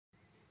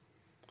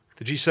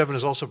The G7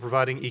 is also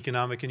providing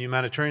economic and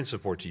humanitarian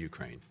support to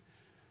Ukraine,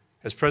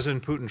 as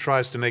President Putin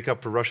tries to make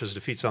up for Russia's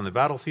defeats on the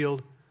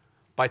battlefield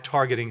by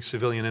targeting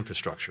civilian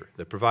infrastructure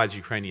that provides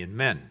Ukrainian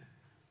men,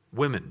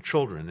 women,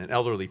 children, and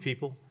elderly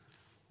people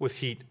with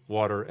heat,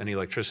 water, and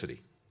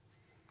electricity.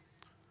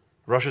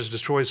 Russia has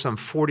destroyed some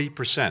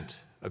 40%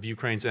 of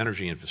Ukraine's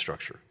energy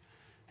infrastructure,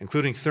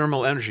 including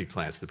thermal energy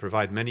plants that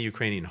provide many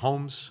Ukrainian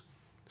homes,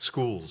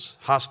 schools,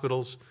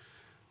 hospitals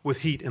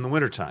with heat in the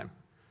wintertime,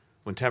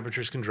 when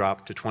temperatures can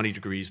drop to 20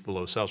 degrees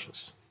below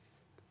Celsius.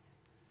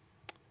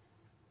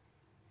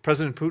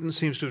 President Putin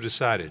seems to have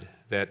decided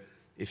that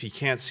if he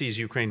can't seize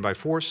Ukraine by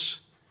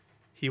force,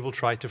 he will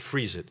try to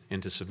freeze it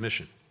into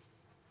submission.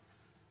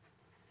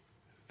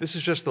 This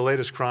is just the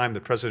latest crime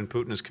that President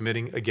Putin is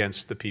committing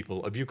against the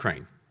people of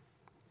Ukraine.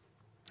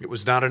 It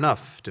was not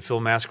enough to fill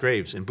mass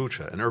graves in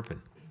Bucha and Irpin.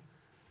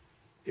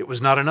 It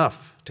was not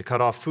enough to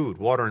cut off food,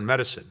 water, and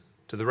medicine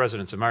to the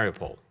residents of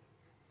Mariupol.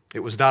 It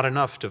was not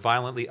enough to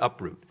violently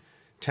uproot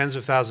tens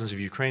of thousands of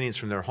Ukrainians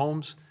from their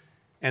homes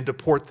and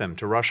deport them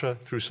to Russia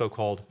through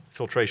so-called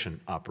filtration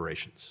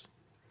operations.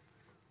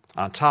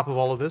 On top of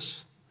all of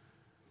this,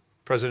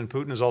 President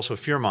Putin is also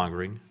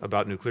fear-mongering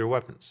about nuclear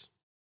weapons.